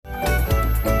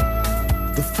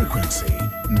Frequency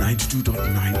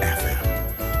 92.9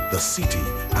 FM. The city,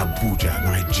 Abuja,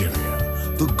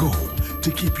 Nigeria. The goal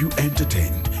to keep you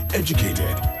entertained,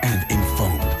 educated, and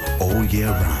informed all year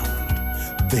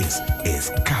round. This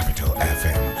is Capital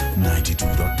FM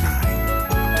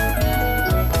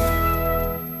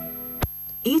 92.9.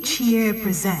 Each year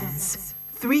presents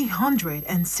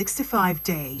 365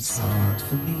 days. It's hard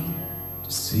for me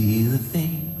to see the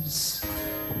things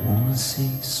I want to see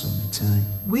sometimes.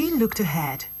 We looked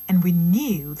ahead and we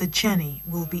knew the journey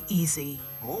will be easy.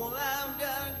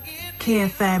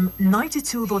 KFM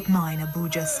 92.9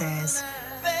 Abuja says,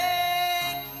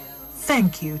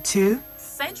 thank you to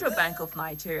Central Bank of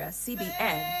Nigeria,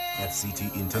 CBN,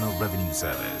 FCT Internal Revenue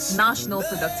Service, National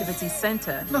Productivity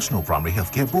Center, National Primary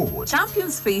Healthcare Board,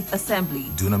 Champions Faith Assembly,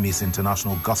 Dunamis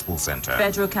International Gospel Center,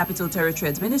 Federal Capital Territory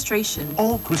Administration,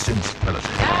 All Christians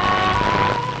Fellowship.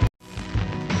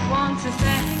 Want to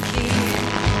thank you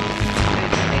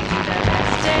for making the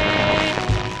best day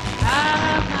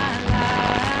of my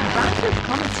life. Banquet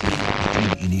Committee,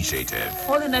 The Initiative,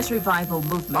 Holiness Revival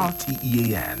Movement,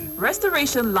 RTEAN,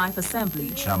 Restoration Life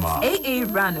Assembly, Shama, AA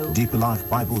Rano, Deeper Life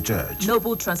Bible Church,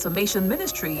 Noble Transformation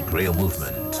Ministry, Grail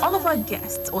Movement. all of our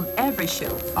guests on every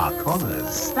show, Our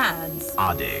callers, fans.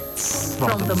 addicts.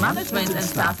 From the management and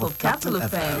staff of Capital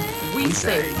FM, we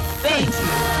say thank you.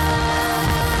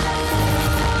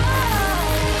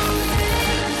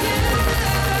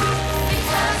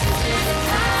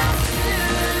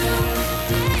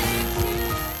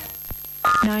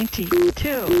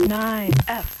 Ninety-two, 9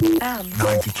 FM.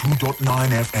 92.9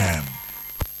 FM.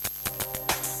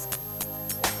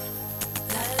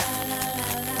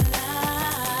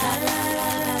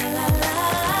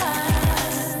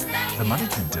 The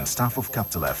management and staff of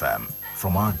Capital FM,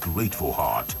 from our grateful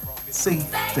heart, say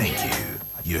thank you.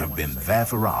 You have been there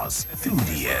for us through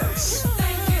the years.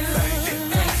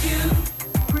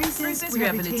 Princess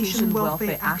Rehabilitation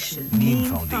Welfare Action,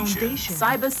 Neem Foundation,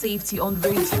 Cyber Safety on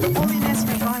Radio, Holiness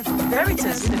Revival,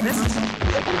 Veritas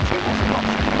University.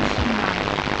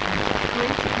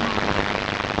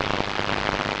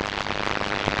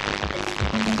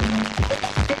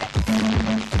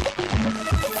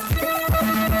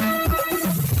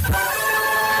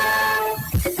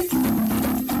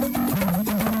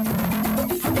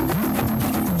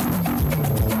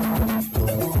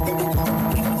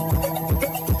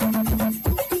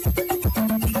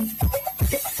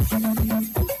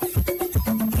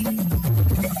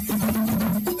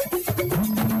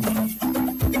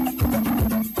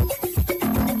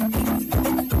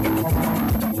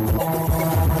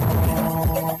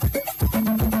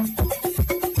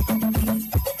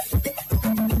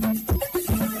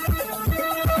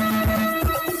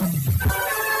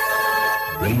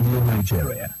 Radio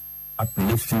Nigeria,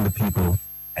 uplifting the people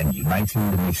and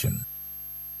uniting the nation.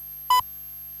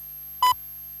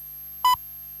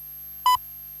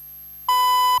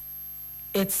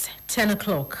 It's 10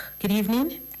 o'clock. Good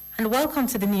evening and welcome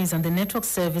to the news on the network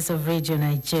service of Radio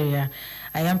Nigeria.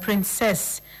 I am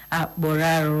Princess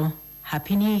Boraro.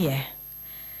 Happy New Year.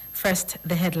 First,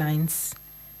 the headlines.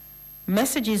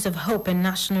 Messages of hope and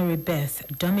national rebirth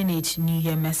dominate New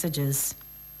Year messages.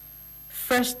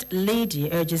 First Lady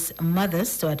urges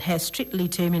mothers to adhere strictly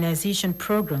to immunization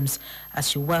programs as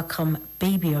she welcomes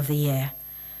Baby of the Year.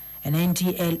 An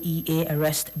NDLEA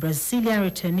arrests Brazilian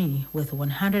returnee with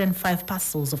 105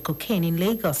 parcels of cocaine in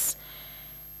Lagos.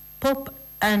 Pope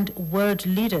and world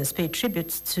leaders pay tribute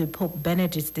to Pope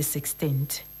Benedict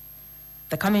XVI.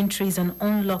 The commentaries on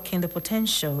unlocking the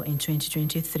potential in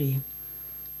 2023.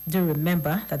 Do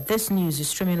remember that this news is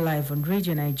streaming live on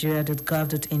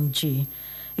RadioNigeria.gov.ng.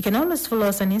 You can always follow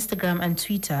us on Instagram and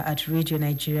Twitter at Radio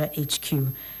Nigeria HQ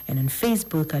and on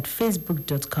Facebook at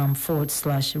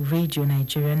facebook.com/Radio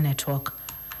Nigeria Network.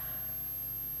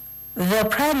 The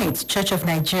Primate Church of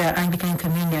Nigeria Anglican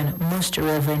Communion, Most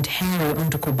Reverend Henry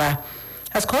Undukuba,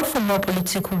 has called for more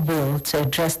political will to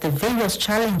address the various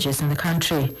challenges in the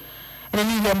country. In a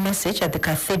New Year message at the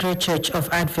Cathedral Church of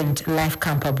Advent Life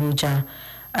Camp Abuja,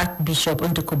 Archbishop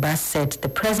Undukuba said the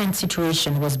present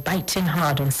situation was biting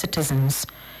hard on citizens.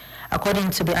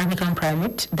 According to the Anglican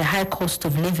Primate, the high cost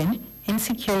of living,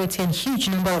 insecurity, and huge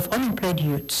number of unemployed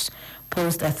youths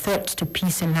posed a threat to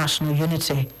peace and national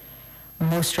unity.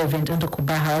 Most Reverend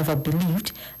Undukuba, however,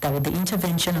 believed that with the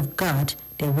intervention of God,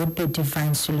 there would be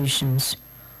divine solutions.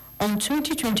 On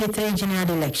 2023 general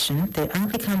election, the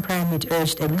Anglican Primate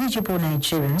urged eligible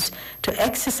Nigerians to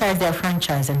exercise their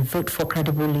franchise and vote for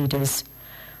credible leaders.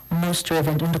 Most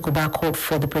Reverend Undukuba called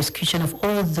for the prosecution of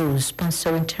all those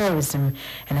sponsoring terrorism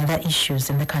and other issues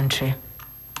in the country.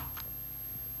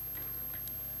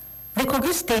 The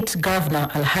Kogi State Governor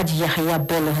Alhaji Yahya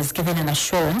Bello has given an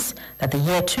assurance that the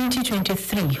year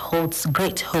 2023 holds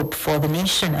great hope for the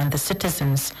nation and the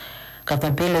citizens.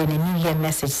 Governor Bello, in a New Year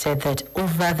message, said that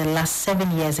over the last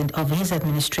 7 years of his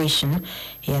administration,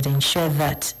 he had ensured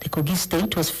that the Kogi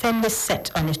State was firmly set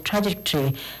on a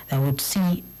trajectory that would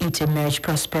see it emerge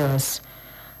prosperous.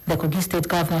 The Kogi State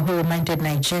Governor, who reminded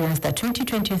Nigerians that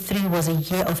 2023 was a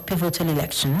year of pivotal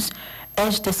elections,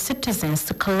 urged the citizens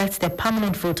to collect their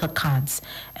permanent voter cards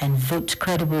and vote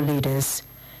credible leaders.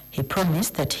 He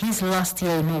promised that his last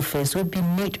year in office would be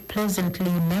made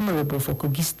pleasantly memorable for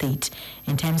Kogi State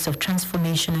in terms of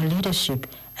transformational leadership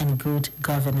and good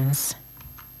governance.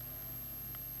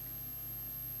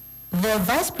 The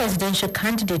vice presidential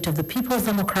candidate of the People's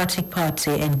Democratic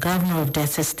Party and governor of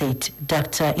Delta State,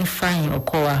 Dr. Ifeanyi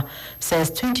Okowa, says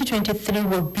 2023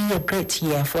 will be a great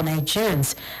year for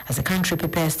Nigerians as the country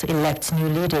prepares to elect new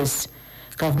leaders.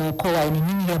 Governor Okowa, in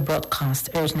a New Year broadcast,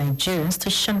 urged Nigerians to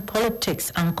shun politics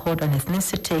anchored on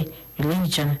ethnicity,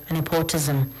 religion, and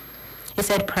nepotism. He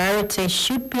said priority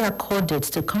should be accorded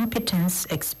to competence,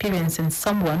 experience, and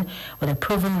someone with a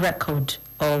proven record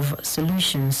of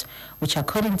solutions, which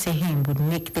according to him would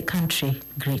make the country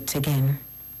great again.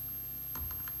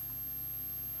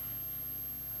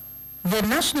 The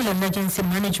National Emergency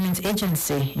Management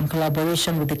Agency, in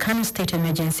collaboration with the Kano State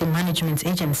Emergency Management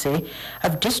Agency,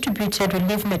 have distributed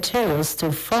relief materials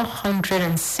to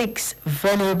 406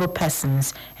 vulnerable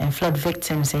persons and flood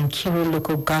victims in Kiru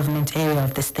local government area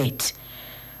of the state.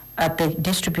 At the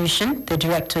distribution, the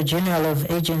Director General of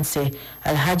Agency,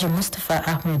 Alhaji Mustafa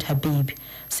Ahmed Habib,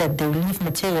 said the relief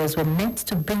materials were meant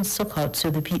to bring succor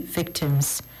to the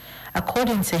victims.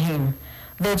 According to him,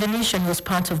 the donation was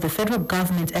part of the federal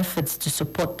government efforts to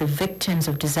support the victims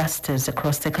of disasters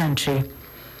across the country.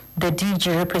 The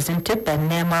DG, represented by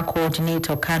NEMA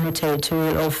Coordinator Kano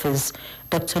Territorial Office,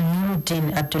 Dr.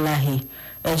 Nuruddin Abdullahi,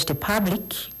 urged the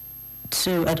public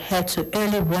to adhere to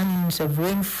early warnings of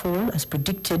rainfall as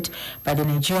predicted by the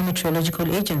Nigerian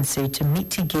Meteorological Agency to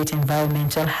mitigate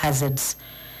environmental hazards.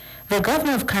 The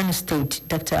governor of Kano State,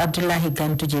 Dr. Abdullahi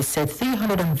Ganduje, said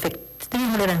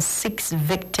 306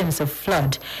 victims of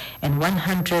flood and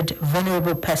 100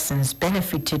 vulnerable persons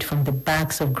benefited from the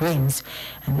bags of grains,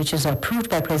 and which was approved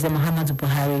by President Muhammadu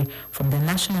Buhari from the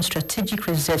National Strategic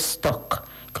Reserve Stock.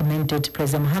 Commended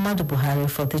President Muhammadu Buhari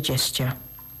for the gesture.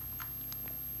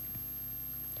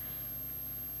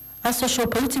 A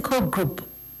social-political group,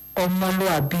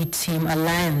 Omoluabi Team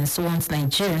Alliance, wants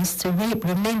Nigerians to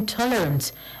remain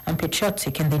tolerant and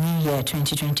patriotic in the new year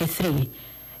 2023.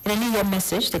 In a New Year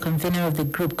message, the convener of the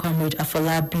group, Comrade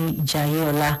Afolabi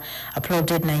Jayeola,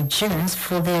 applauded Nigerians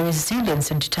for their resilience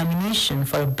and determination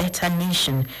for a better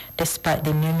nation despite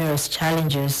the numerous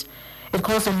challenges. It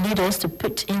calls on leaders to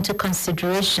put into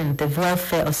consideration the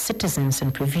welfare of citizens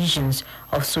and provisions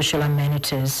of social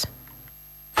amenities.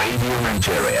 Radio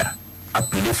Nigeria,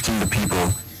 uplifting the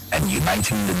people and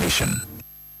uniting the nation.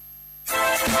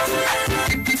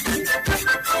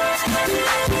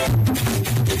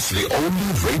 It's the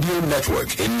only radio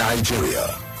network in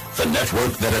Nigeria. The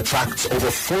network that attracts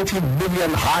over 40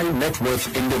 million high net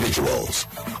worth individuals.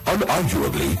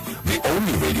 Unarguably, the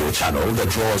only radio channel that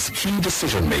draws key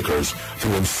decision makers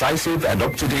through incisive and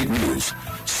up-to-date news,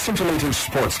 scintillating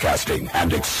sportscasting,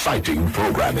 and exciting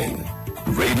programming.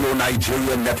 Radio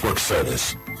Nigeria Network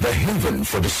Service, the haven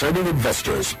for discerning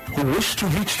investors who wish to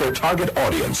reach their target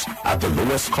audience at the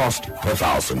lowest cost per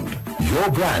thousand.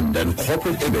 Your brand and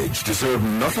corporate image deserve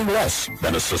nothing less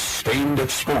than a sustained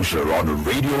exposure on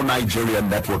Radio Nigeria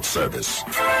Network Service.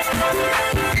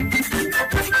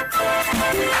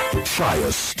 Try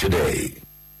us today.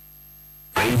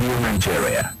 Radio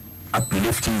Nigeria,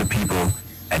 uplifting the people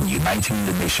and uniting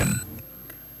the nation.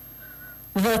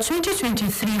 The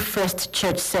 2023 First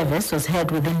Church Service was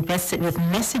held with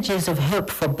messages of hope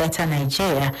for better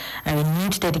Nigeria and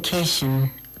renewed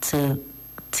dedication to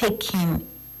taking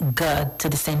God to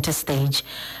the center stage.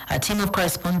 A team of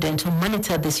correspondents who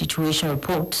monitored the situation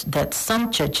report that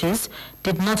some churches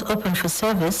did not open for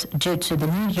service due to the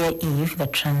New Year Eve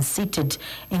that transited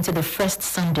into the first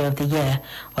Sunday of the year,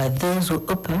 while those who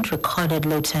opened recorded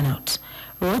low turnout.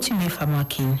 Rotimi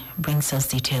Famakin brings us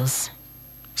details.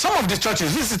 Some of the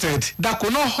churches visited that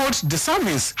could not hold the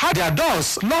service had their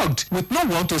doors locked with no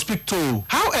one to speak to.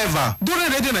 However,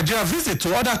 during Radio Nigeria visit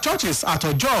to other churches at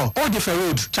Ojo, Old Ife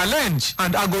Road, Challenge,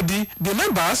 and Agodi, the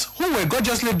members who were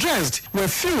gorgeously dressed were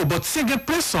few but singing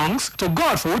praise songs to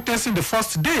God for witnessing the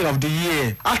first day of the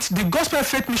year. At the Gospel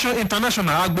Faith Mission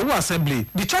International Agbowo Assembly,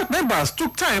 the church members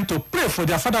took time to pray for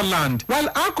their fatherland, while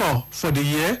anchor for the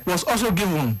year was also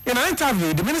given. In an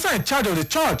interview, the minister in charge of the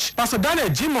church, Pastor Daniel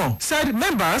Jimo, said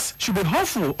members members should be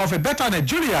hopeful of a better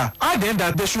Nigeria, adding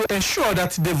that they should ensure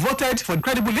that they voted for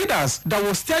credible leaders that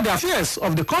will steer the affairs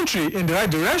of the country in the right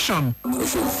direction. We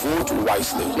should vote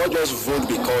wisely, not just vote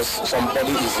because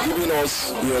somebody is giving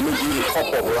us, maybe a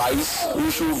cup of rice.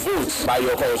 You should vote by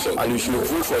your conscience, and you should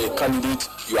vote for a candidate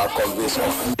you are convinced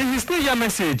of. In his New Year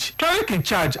message, cleric in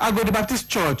charge, Agodi Baptist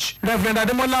Church, Reverend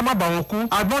Ademola Mabawoku,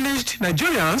 admonished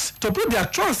Nigerians to put their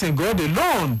trust in God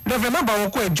alone. Reverend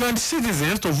Mabawoku enjoined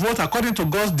citizens to vote according to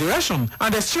God's direction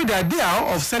and eschewed the idea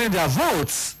of selling their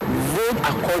votes. Vote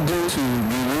according to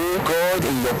the way God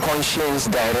in your conscience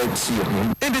directs you.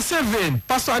 In the same vein,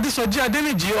 Pastor Adesoji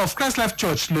Adeniji of Christ Life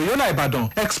Church, Loyola Ibadan,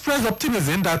 expressed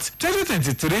optimism that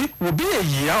 2023 will be a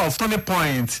year of turning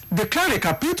point. The cleric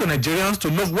appealed to Nigerians to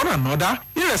love one another,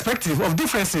 irrespective of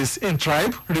differences in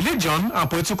tribe, religion, and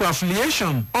political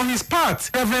affiliation. On his part,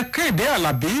 Reverend Kede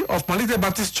Alabi of Molite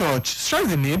Baptist Church stressed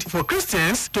the need for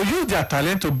Christians to use their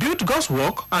talent to build God's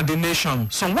work and the nation.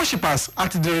 Some worshippers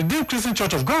at the Redeemed Christian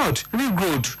Church of God, Ring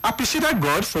Road, appreciated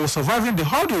God for surviving the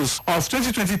hurdles of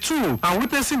 2022 and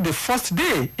witnessing the first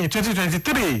day in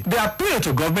 2023. They appealed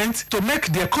to government to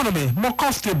make the economy more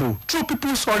comfortable through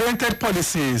people's-oriented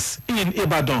policies. In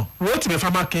Ibadan, Rotimi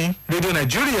Famakin, Radio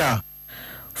Nigeria.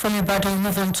 From Ibadan,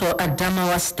 move on to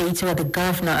Adamawa State, where the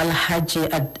governor Alhaji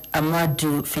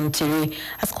Amadu Fintiri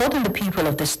has called on the people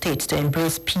of the state to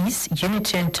embrace peace,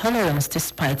 unity, and tolerance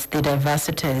despite the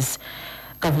diversities.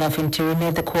 Governor Fintiri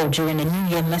made the call during a New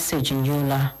Year message in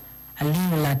Yola.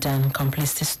 Aliyu Ladan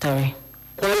completes the story.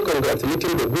 While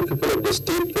congratulating the good people of the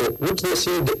state for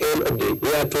witnessing the end of the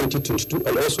year 2022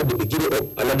 and also the beginning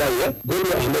of another year,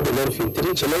 Governor Ahmed Umar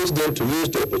Fintiri challenged them to use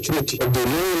the opportunity of the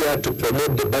new year to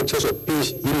promote the virtues of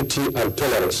peace, unity, and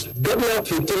tolerance. Governor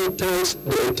Fintiri thanks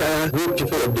the entire good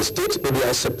people of the state for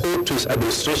their support to his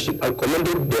administration and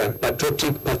commended their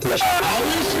patriotic partnership.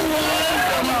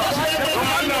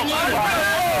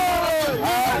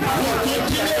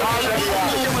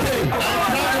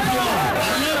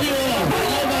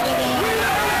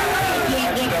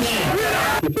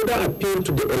 He further appealed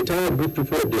to the entire good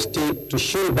people of the state to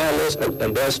show balance and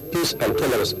embrace peace and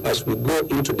tolerance as we go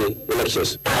into the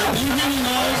elections.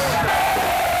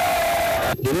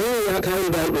 The New Year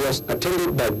countdown was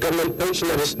attended by government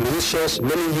functionaries, musicians,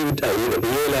 many youth and women.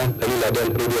 Yola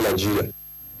Aliladan, Radio Nigeria.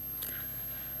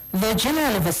 The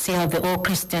General Overseer of the All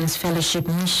Christians Fellowship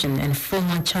Mission and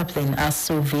former chaplain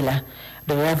Aso Villa,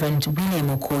 the Reverend William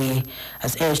Okoye,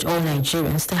 has urged all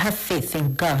Nigerians to have faith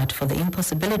in God for the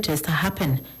impossibilities to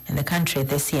happen in the country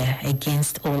this year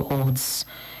against all odds.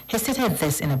 He stated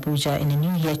this in Abuja in a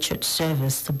New Year church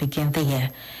service to begin the year.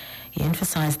 He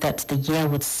emphasized that the year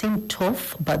would seem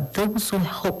tough, but those who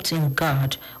hoped in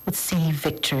God would see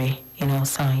victory in all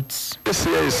sides. This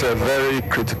year is a very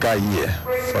critical year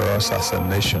for us as a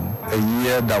nation. A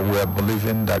year that we are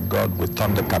believing that God will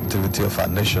turn the captivity of our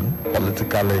nation,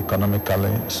 politically,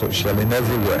 economically, socially, in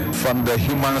everywhere. From the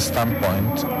human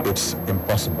standpoint, it's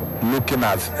impossible. Looking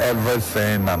at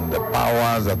everything and the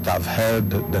powers that have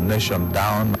held the nation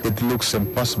down, it looks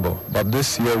impossible. But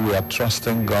this year we are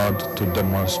trusting God to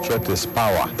demonstrate His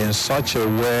power in such a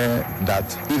way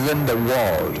that even the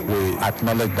world will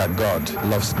acknowledge that God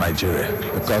loves Nigeria,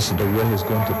 because the way He's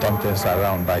going to turn things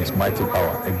around by His mighty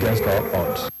power against all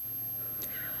odds.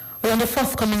 Well, in the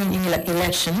forthcoming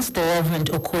elections, the Reverend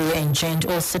Okoye enjoined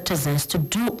all citizens to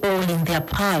do all in their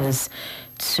powers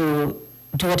to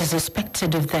do what is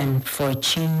expected of them for a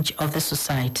change of the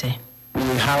society. We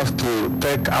have to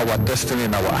take our destiny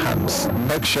in our hands,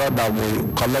 make sure that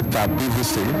we collect our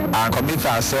PVC and commit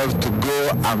ourselves to go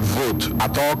and vote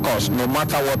at all costs, no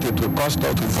matter what it will cost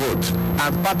us to vote,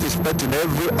 and participate in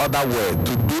every other way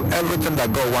to do everything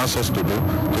that God wants us to do,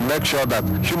 to make sure that,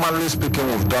 humanly speaking,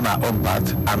 we've done our own part.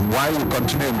 And while we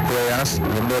continue in prayers,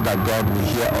 we know that God will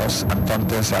hear us and turn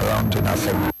things around in our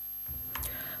favor.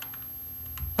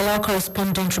 Well, our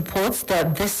correspondent reports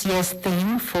that this year's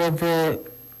theme for the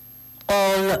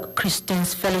All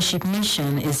Christians Fellowship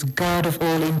Mission is God of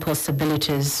all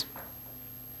impossibilities.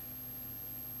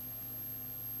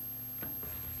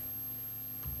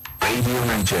 Radio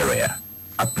Nigeria,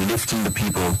 uplifting the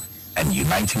people and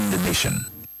uniting the nation.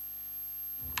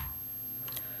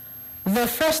 The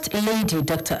First Lady,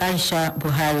 Dr. Aisha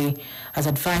Buhari, has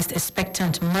advised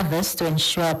expectant mothers to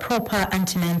ensure proper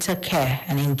antenatal care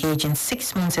and engage in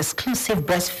 6 months exclusive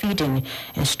breastfeeding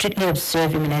and strictly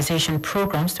observe immunization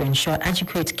programs to ensure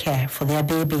adequate care for their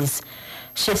babies.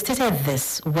 She stated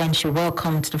this when she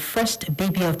welcomed the first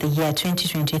baby of the year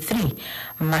 2023,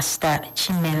 Master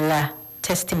Chimela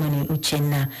Testimony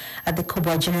Uchenna, at the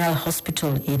Koba General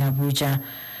Hospital in Abuja.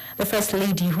 The First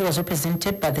Lady, who was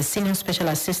represented by the Senior Special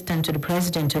Assistant to the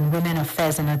President on Women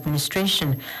Affairs and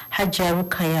Administration, Hajia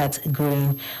Rukayat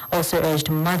Green, also urged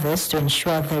mothers to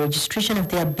ensure the registration of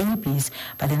their babies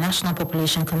by the National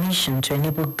Population Commission to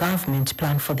enable government to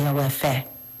plan for their welfare.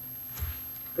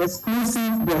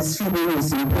 Exclusive breastfeeding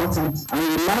is important, and we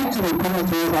would like to encourage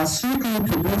mothers strictly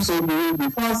to do so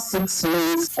before 6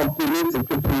 months of delivery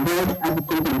to provide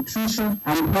adequate nutrition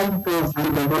and health growth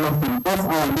and development of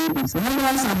our babies.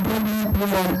 Mothers and pregnant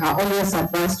women are always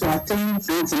advised to attend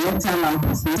antenatal and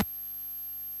postnatal.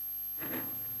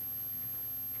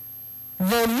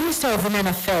 The Minister of Women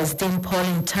Affairs, Dame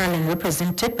Pauline Tarlin,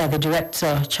 represented by the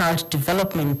Director, Child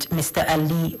Development, Mr.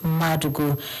 Ali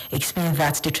Madugu, explained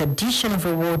that the tradition of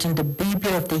rewarding the baby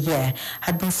of the year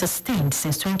had been sustained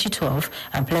since 2012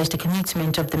 and pledged the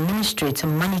commitment of the ministry to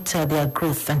monitor their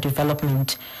growth and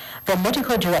development. The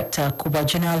Medical Director, Kuba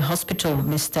General Hospital,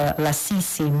 Mr.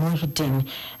 Lasisi Muhyiddin,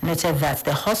 noted that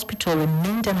the hospital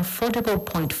remained an affordable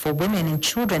point for women and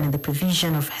children in the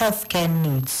provision of healthcare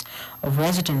needs of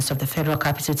residents of the Federal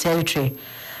Capital Territory.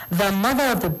 The mother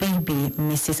of the baby,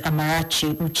 Mrs.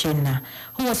 Amarachi Uchenna,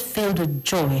 who was filled with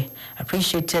joy,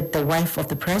 appreciated the wife of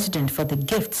the president for the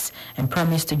gifts and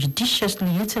promised to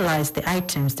judiciously utilize the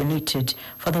items donated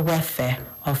for the welfare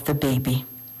of the baby.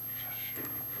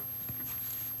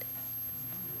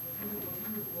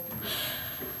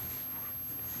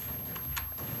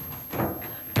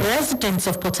 Residents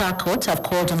of Port Harcourt have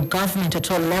called on government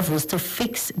at all levels to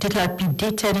fix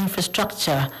dilapidated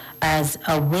infrastructure as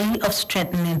a way of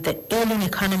strengthening the ailing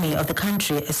economy of the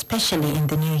country, especially in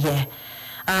the new year.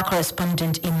 Our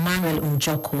correspondent Emmanuel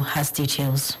Unjoku has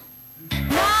details.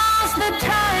 Now's the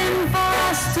time for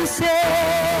us to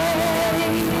say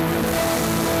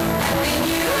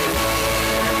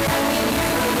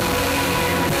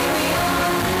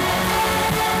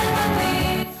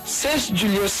Since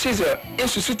Julius Caesar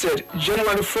instituted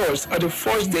January 1st as the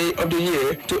first day of the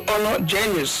year to honor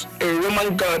Janus, a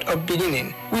Roman god of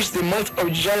beginning, which the month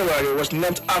of January was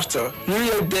named after, New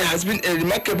Year Day has been a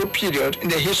remarkable period in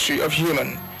the history of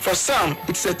human. For some,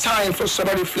 it's a time for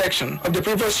sober reflection of the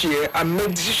previous year and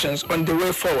make decisions on the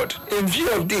way forward. In view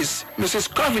of this,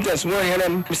 Mrs. Confidence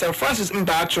Mohenem, Mr. Francis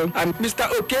Mbacho, and Mr.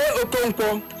 Oke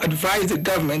Okonkwo advised the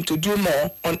government to do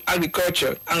more on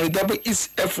agriculture and redouble its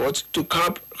efforts to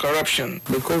curb corruption.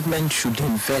 The government should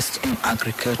invest in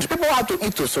agriculture. People have to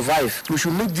eat to survive. We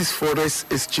should make this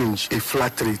forest exchange a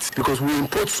flat rate because we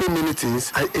import so many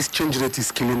things and exchange rate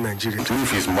is killing Nigeria.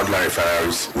 If it's modular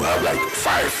refineries, we have like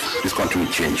 5. This country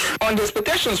will change. On the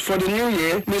expectations for the new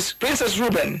year, Ms. Princess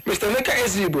Ruben, Mr. Neka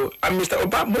Ezibo, and Mr.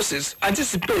 Oba Moses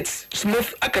anticipate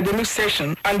smooth academic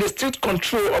session and the strict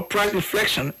control of price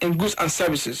inflation in goods and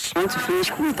services. I want to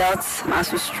finish without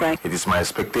massive strike. It is my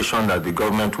expectation that the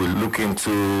government will look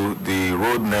into the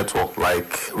road network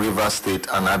like Rivers State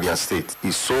and Abia State.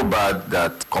 It's so bad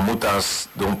that commuters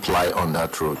don't ply on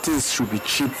that road. Things should be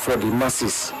cheap for the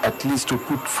masses, at least to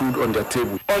put food on their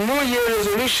table. On New Year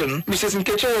resolution, Mrs.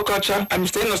 Nkechi Wokocha and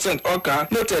Mr. Innocent Oka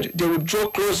noted they would draw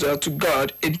closer to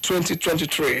God in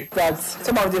 2023. That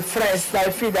some of the friends that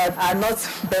I feel that are not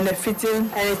benefiting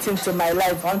anything to my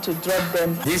life, I want to drop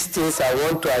them. These things I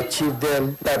want to achieve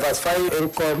them, diversifying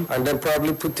income and then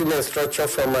probably putting a structure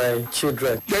for my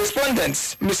children. The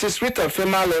respondents, Mrs. Rita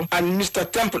Femalo and Mr.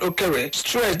 Temple Okere,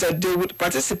 stressed that they would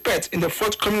participate in the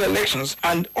forthcoming elections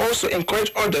and also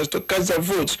encourage others to cast their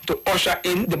votes to usher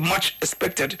in the much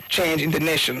expected change in the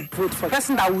nation. Vote for a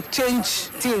person that will change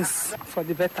things for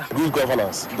the better. Good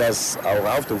governance. That's I will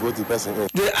have to vote the person in.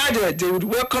 They added they would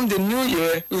welcome the new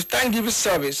year with thanksgiving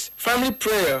service, family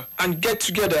prayer, and get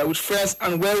together with friends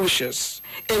and well-wishers.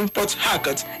 In Port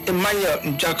Harcourt, Emmanuel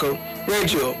Njako,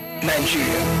 Radio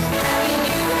Nigeria.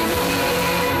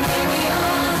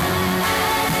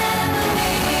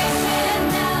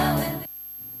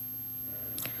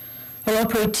 Well,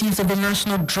 operatives of the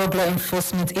National Drug Law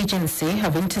Enforcement Agency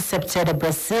have intercepted a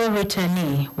Brazil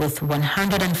returnee with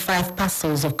 105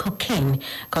 parcels of cocaine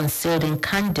concealed in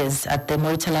candies at the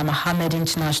Murtala Mohammed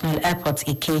International Airport,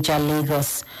 Ikeja,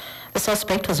 Lagos. The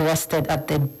suspect was arrested at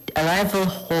the arrival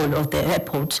hall of the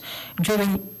airport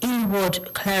during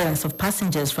inward clearance of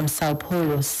passengers from Sao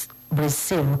Paulo,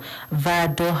 Brazil, via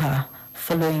Doha,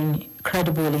 following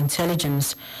credible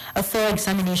intelligence. A thorough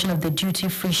examination of the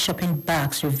duty-free shopping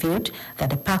bags revealed that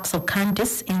the packs of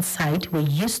candies inside were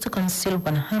used to conceal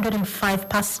 105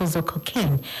 parcels of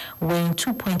cocaine weighing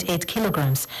 2.8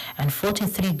 kilograms and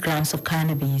 43 grams of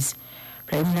cannabis.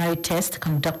 Preliminary test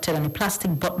conducted on a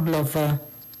plastic bottle of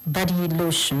body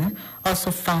lotion,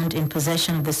 also found in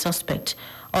possession of the suspect,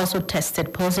 also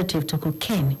tested positive to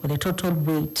cocaine with a total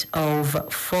weight of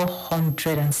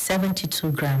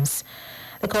 472 grams.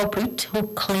 The culprit, who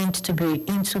claimed to be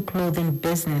into clothing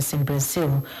business in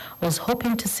Brazil, was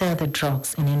hoping to sell the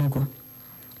drugs in Enugu.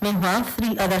 Meanwhile,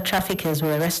 3 other traffickers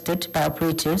were arrested by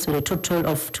operatives with a total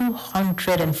of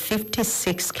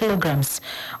 256 kilograms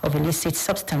of illicit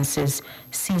substances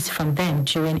seized from them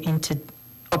during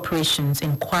operations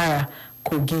in Kwara,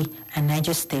 Kogi, and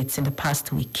Niger states in the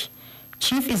past week.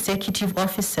 Chief Executive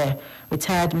Officer,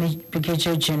 retired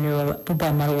Brigadier General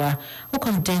Buba Marwa, who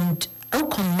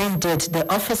commended the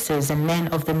officers and men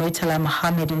of the Murtala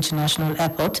Mohammed International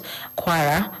Airport,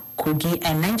 Kwara, Kogi,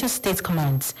 and Niger State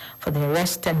Commands for the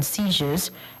arrest and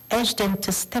seizures, urged them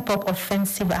to step up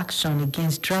offensive action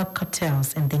against drug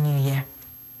cartels in the new year.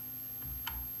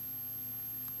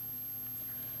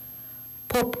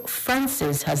 Pope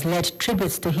Francis has led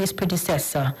tributes to his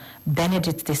predecessor,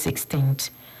 Benedict XVI,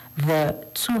 the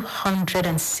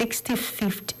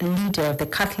 265th leader of the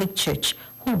Catholic Church,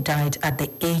 who died at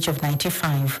the age of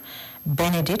 95.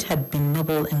 Benedict had been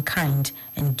noble and kind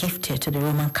and gifted to the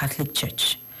Roman Catholic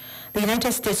Church. The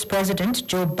United States President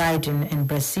Joe Biden and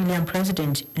Brazilian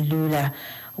President Lula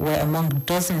were among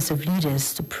dozens of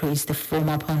leaders to praise the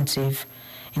former pontiff.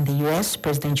 In the U.S.,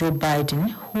 President Joe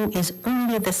Biden, who is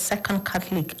only the second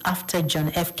Catholic after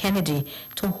John F. Kennedy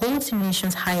to hold the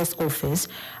nation's highest office,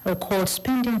 recalled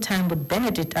spending time with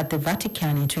Benedict at the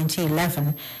Vatican in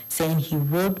 2011, saying he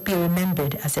would be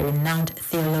remembered as a renowned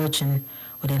theologian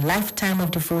with a lifetime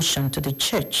of devotion to the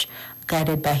Church,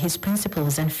 guided by his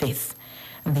principles and faith.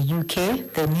 In the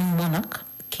UK, the new monarch,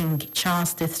 King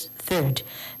Charles III,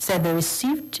 said they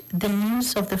received the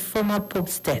news of the former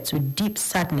Pope's death with deep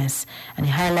sadness, and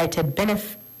he highlighted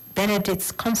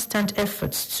Benedict's constant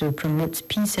efforts to promote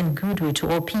peace and goodwill to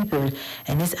all people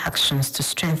and his actions to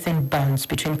strengthen bonds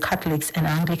between Catholics and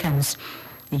Anglicans.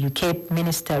 The UK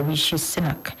Minister Rishi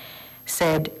Sunak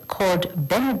called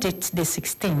Benedict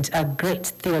XVI a great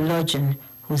theologian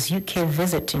whose UK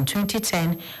visit in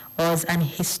 2010 was an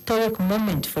historic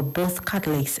moment for both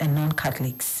Catholics and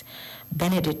non-Catholics.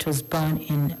 Benedict was born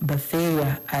in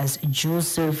Bavaria as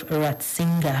Joseph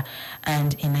Ratzinger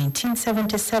and in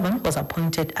 1977 was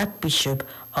appointed Archbishop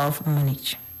of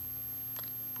Munich.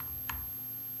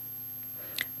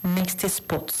 Next is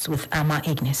sports with Ama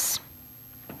Ignis.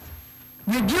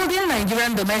 Rebuilding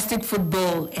Nigerian domestic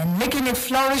football and making it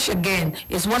flourish again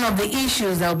is one of the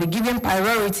issues that will be given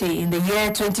priority in the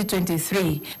year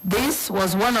 2023. This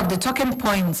was one of the talking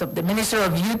points of the Minister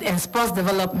of Youth and Sports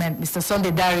Development, Mr.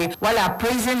 Sunday Dare, while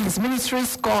appraising his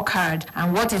ministry's scorecard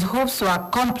and what it hopes to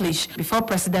accomplish before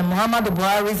President Muhammadu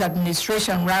Buhari's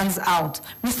administration runs out.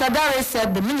 Mr. Dare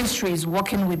said the ministry is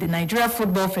working with the Nigeria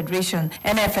Football Federation,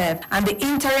 NFF, and the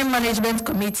Interim Management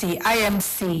Committee,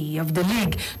 IMC, of the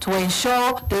league to ensure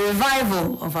the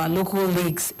revival of our local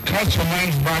leagues. Cast your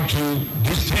minds back to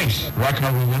these teams: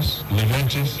 Raka Rivers,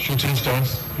 Leventis, Shooting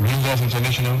Stars, Rangers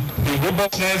International. The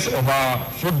robustness of our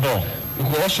football, we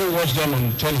could also watch them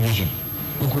on television.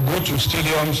 We could go to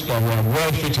stadiums that were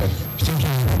well fitted,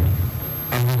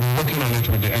 and we'll be working on it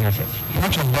with the NFF.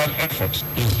 Much of that effort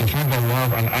is the fact that we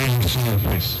have an IMC in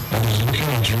place that is looking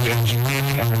at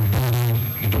re-engineering and rebuilding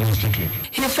the domestic league.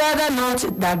 He further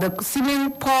noted that the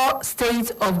seeming poor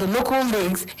state of the local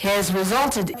leagues has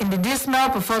resulted in the dismal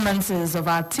performances of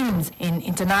our teams in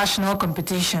international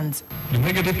competitions. The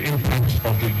negative impact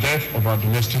of the death of our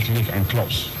domestic league and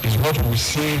clubs is what we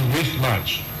see writ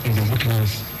large in the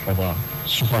weakness of our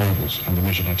Super Eagles and the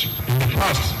national team. In the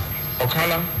past,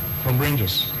 Okala from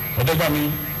Rangers,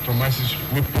 Odebami from Masses,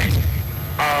 we picked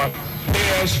our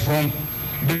players from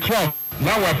the club.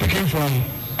 Now we're picking from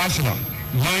Arsenal,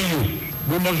 Man U.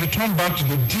 We must return back to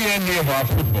the DNA of our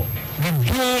football.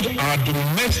 Rebuild our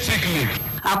domestic league.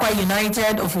 Aqua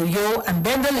United of Uyo and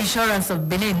Bendel Insurance of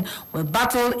Benin will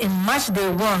battle in match day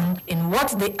 1 in what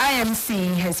the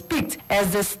IMC has picked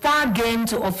as the star game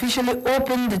to officially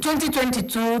open the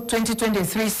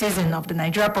 2022-2023 season of the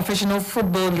Nigeria Professional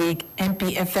Football League,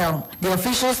 NPFL. The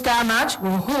official star match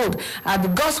will hold at the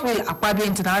Goswell Akwabi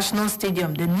International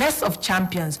Stadium, the nest of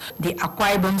champions, the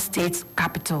Akwa Ibom State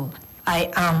capital.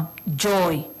 I am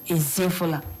Joy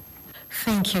Ezefula.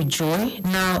 Thank you, Joy.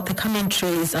 Now, the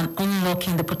commentary is on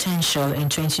unlocking the potential in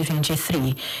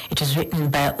 2023. It is written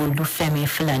by Olufemi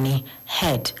Fulani,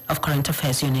 head of Current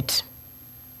Affairs Unit.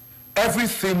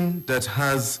 Everything that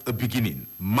has a beginning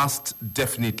must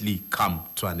definitely come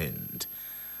to an end.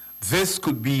 This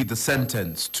could be the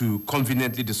sentence to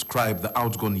conveniently describe the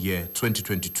outgone year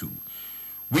 2022,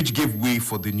 which gave way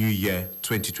for the new year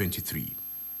 2023.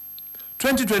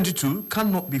 2022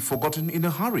 cannot be forgotten in a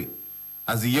hurry,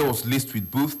 as the year was laced with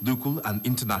both local and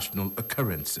international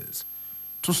occurrences.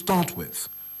 To start with,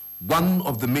 one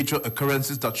of the major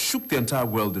occurrences that shook the entire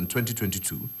world in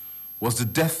 2022 was the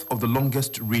death of the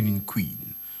longest reigning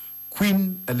queen,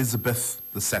 Queen Elizabeth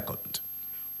II.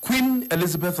 Queen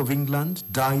Elizabeth of England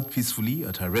died peacefully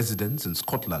at her residence in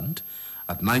Scotland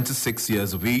at 96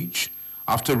 years of age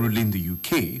after ruling the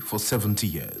UK for 70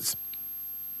 years.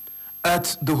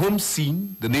 At the home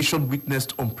scene, the nation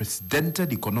witnessed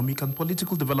unprecedented economic and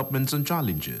political developments and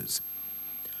challenges.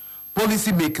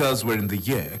 Policymakers were in the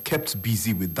year kept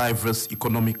busy with diverse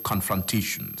economic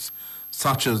confrontations,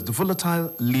 such as the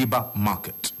volatile labor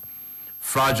market,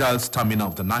 fragile stamina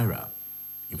of the naira,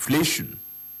 inflation,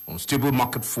 unstable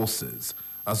market forces,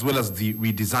 as well as the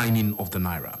redesigning of the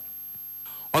naira.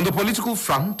 On the political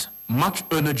front, much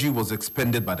energy was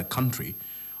expended by the country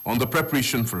on the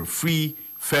preparation for a free,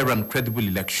 fair and credible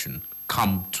election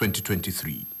come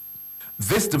 2023.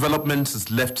 This development has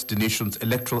left the nation's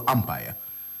electoral umpire,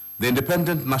 the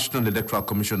Independent National Electoral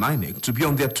Commission INEC, to be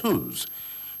on their toes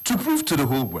to prove to the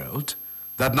whole world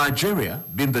that Nigeria,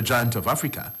 being the giant of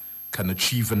Africa, can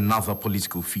achieve another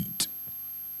political feat.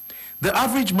 The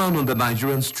average man on the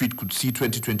Nigerian street could see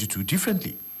 2022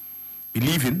 differently,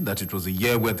 believing that it was a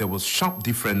year where there was sharp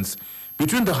difference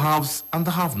between the haves and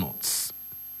the have-nots.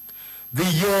 The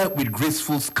year with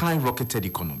graceful skyrocketed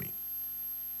economy.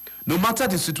 No matter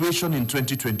the situation in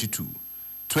 2022,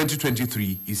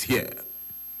 2023 is here.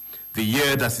 The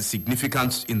year that is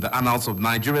significant in the annals of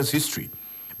Nigeria's history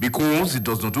because it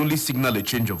does not only signal a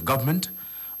change of government,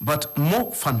 but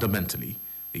more fundamentally,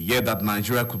 a year that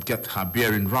Nigeria could get her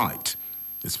bearing right,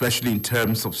 especially in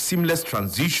terms of seamless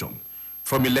transition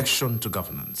from election to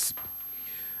governance.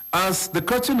 As the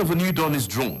curtain of a new dawn is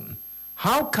drawn,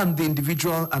 how can the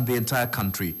individual and the entire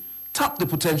country tap the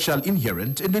potential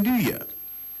inherent in the new year?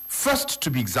 First to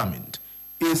be examined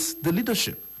is the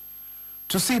leadership.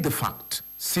 To say the fact,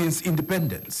 since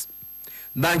independence,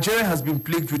 Nigeria has been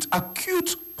plagued with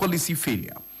acute policy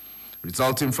failure,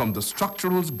 resulting from the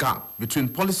structural gap between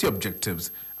policy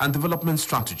objectives and development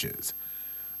strategies.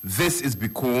 This is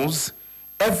because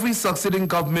every succeeding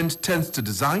government tends to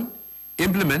design,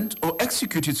 implement, or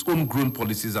execute its own grown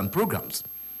policies and programs,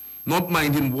 not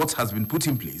minding what has been put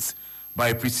in place by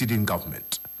a preceding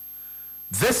government.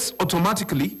 This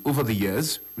automatically, over the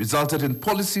years, resulted in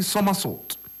policy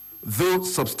somersault. Though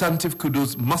substantive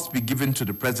kudos must be given to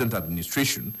the present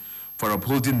administration for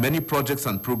upholding many projects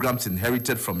and programs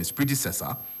inherited from its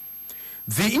predecessor,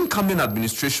 the incoming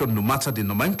administration, no matter the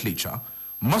nomenclature,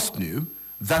 must know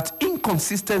that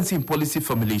inconsistency in policy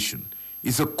formulation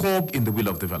is a cog in the wheel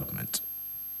of development.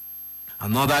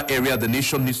 Another area the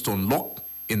nation needs to unlock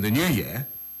in the new year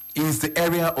is the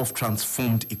area of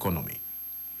transformed economy.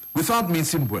 Without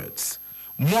mincing words,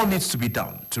 more needs to be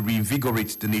done to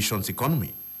reinvigorate the nation's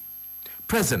economy.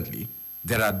 Presently,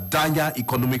 there are dire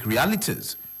economic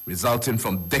realities resulting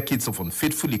from decades of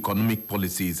unfaithful economic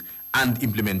policies and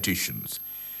implementations,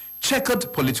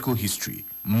 checkered political history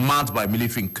marred by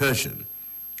military incursion,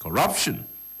 corruption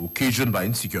occasioned by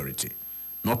insecurity,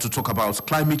 not to talk about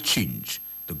climate change,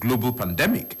 the global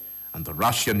pandemic, and the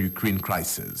Russian-Ukraine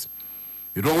crisis.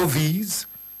 With all these,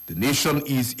 the nation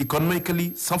is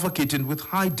economically suffocating with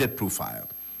high debt profile.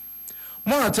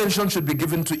 More attention should be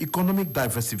given to economic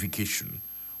diversification,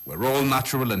 where all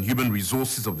natural and human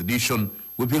resources of the nation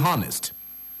will be harnessed.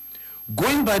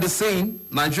 Going by the saying,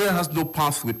 Nigeria has no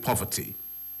path with poverty.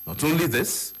 Not only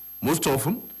this, most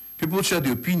often, people share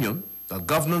the opinion that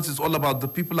governance is all about the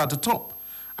people at the top,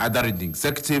 either in the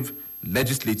executive,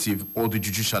 legislative, or the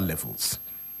judicial levels.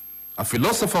 A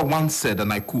philosopher once said,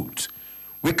 and I quote,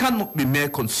 "We cannot be mere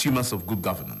consumers of good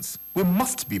governance. We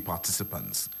must be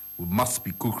participants. We must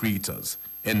be co-creators."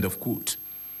 End of quote.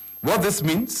 What this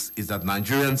means is that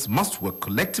Nigerians must work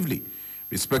collectively,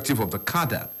 irrespective of the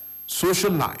cadre,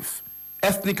 social life,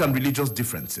 ethnic and religious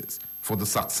differences, for the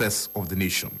success of the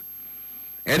nation.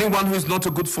 Anyone who is not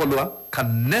a good follower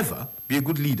can never be a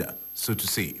good leader, so to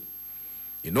say.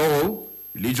 In all,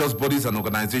 religious bodies and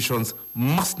organizations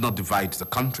must not divide the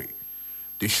country.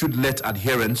 They should let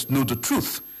adherents know the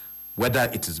truth, whether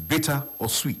it is bitter or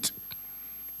sweet.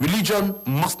 Religion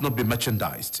must not be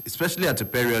merchandised, especially at a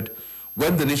period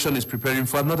when the nation is preparing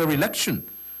for another election,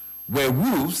 where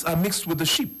wolves are mixed with the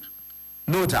sheep.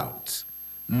 No doubt,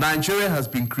 Nigeria has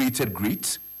been created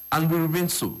great and will remain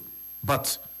so,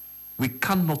 but we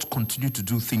cannot continue to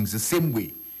do things the same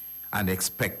way and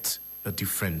expect a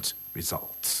different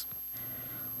result.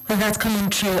 Well, that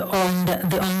commentary on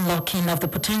the unlocking of the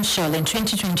potential in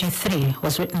 2023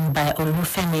 was written by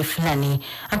Olufemi Fulani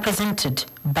and presented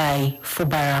by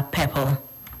Fubara Pepple.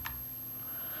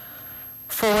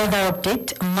 For weather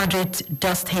update, moderate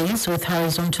dust haze with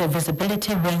horizontal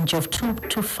visibility range of 2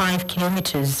 to 5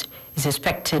 kilometers is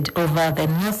expected over the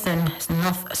northern,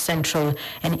 north central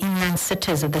and inland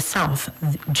cities of the south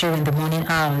during the morning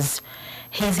hours.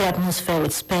 Hazy atmosphere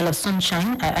with spell of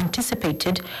sunshine are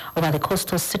anticipated over the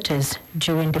coastal cities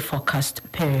during the forecast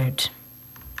period.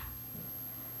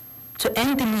 To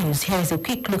end the news, here is a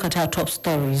quick look at our top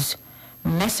stories.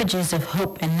 Messages of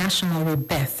hope and national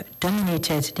rebirth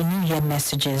dominated the New Year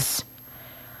messages.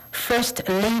 First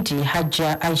Lady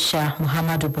Hajia Aisha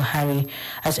Muhammadu Buhari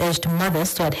has urged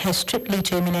mothers to adhere strictly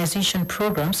to immunization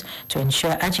programs to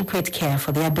ensure adequate care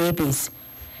for their babies.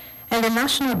 And the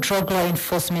National Drug Law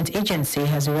Enforcement Agency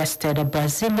has arrested a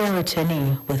Brazilian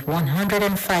returnee with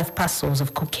 105 parcels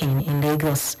of cocaine in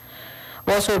Lagos.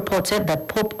 We also reported that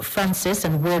Pope Francis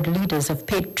and world leaders have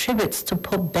paid tributes to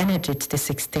Pope Benedict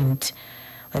XVI.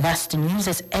 With us, the news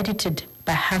is edited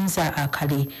by Hamza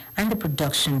Akali and the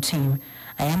production team.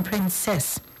 I am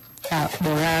Princess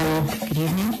Boraro. Good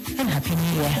evening and Happy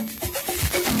New Year.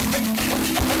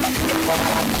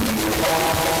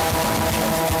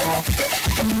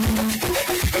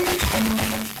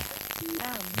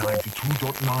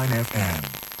 92.9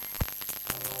 FM.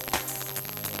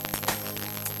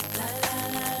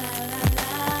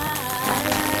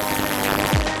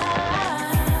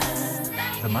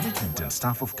 The management and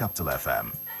staff of Capital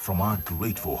FM, from our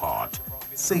grateful heart,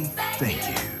 say thank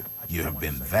you. You have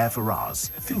been there for us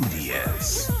through the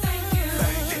years.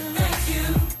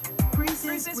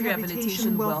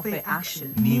 Rehabilitation Welfare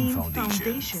Action, Neem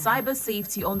Foundation, Cyber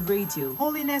Safety on Radio,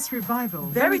 Holiness Revival,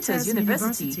 Veritas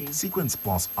University, Sequence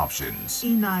Plus Options,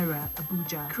 eNaira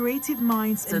Abuja, Creative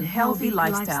Minds and Healthy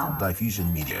Lifestyle,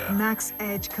 Diffusion Media, Max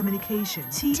Edge Communication,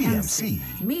 TMC,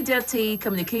 Media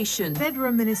Communication,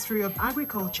 Federal Ministry of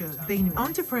Agriculture, Benue,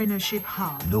 Entrepreneurship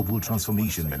Hub, Noble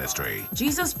Transformation Ministry,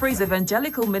 Jesus Praise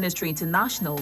Evangelical Ministry International,